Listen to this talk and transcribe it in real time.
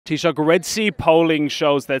Taoiseach, Red Sea polling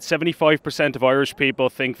shows that 75% of Irish people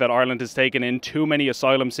think that Ireland has taken in too many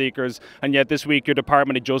asylum seekers, and yet this week your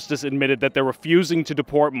Department of Justice admitted that they're refusing to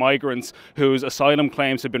deport migrants whose asylum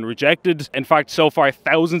claims have been rejected. In fact, so far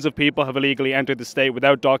thousands of people have illegally entered the state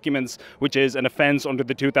without documents, which is an offence under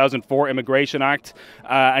the 2004 Immigration Act,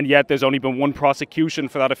 and yet there's only been one prosecution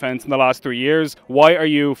for that offence in the last 3 years. Why are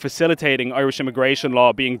you facilitating Irish immigration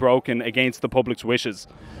law being broken against the public's wishes?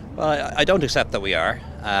 Well, I don't accept that we are.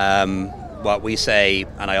 What we say,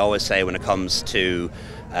 and I always say when it comes to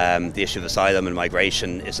the issue of asylum and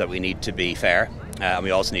migration, is that we need to be fair, and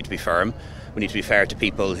we also need to be firm. We need to be fair to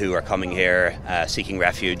people who are coming here seeking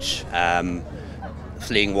refuge,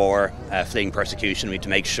 fleeing war, fleeing persecution. We need to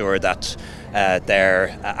make sure that their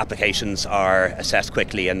applications are assessed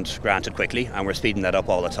quickly and granted quickly, and we're speeding that up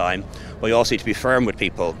all the time. We also need to be firm with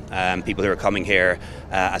people who are coming here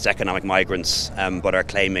as economic migrants but are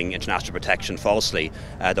claiming international protection falsely,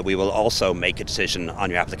 that we will also make a decision on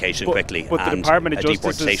your application quickly, but and the Department of a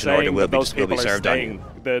Justice deportation is order will saying be served on you.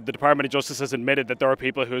 The Department of Justice has admitted that there are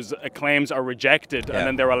people whose claims are rejected and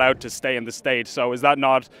then they're allowed to stay in the state. So is that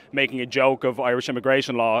not making a joke of Irish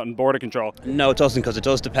immigration law and border control? No, it doesn't, because it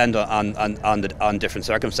does depend on different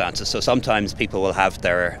circumstances. So sometimes people will have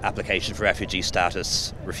their application for refugee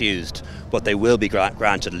status refused, but they will be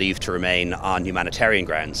granted leave to remain on humanitarian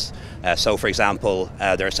grounds. So for example,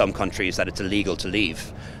 there are some countries that it's illegal to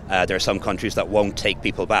leave. There are some countries that won't take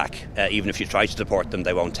people back. Even if you try to deport them,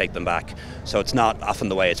 they won't take them back. So it's not often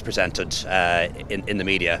the way it's presented in the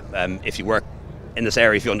media. If you work in this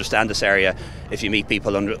area, if you understand this area, if you meet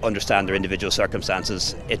people and understand their individual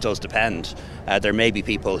circumstances, it does depend. There may be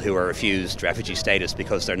people who are refused refugee status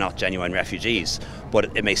because they're not genuine refugees,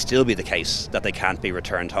 but it may still be the case that they can't be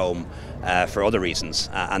returned home for other reasons,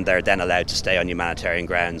 and they're then allowed to stay on humanitarian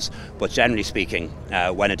grounds. But generally speaking,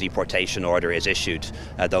 when a deportation order is issued,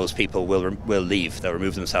 those people will leave. They'll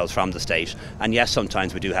remove themselves from the state, and yes,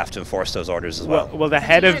 sometimes we do have to enforce those orders as well. Well, the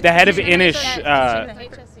head of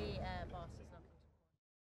Inish.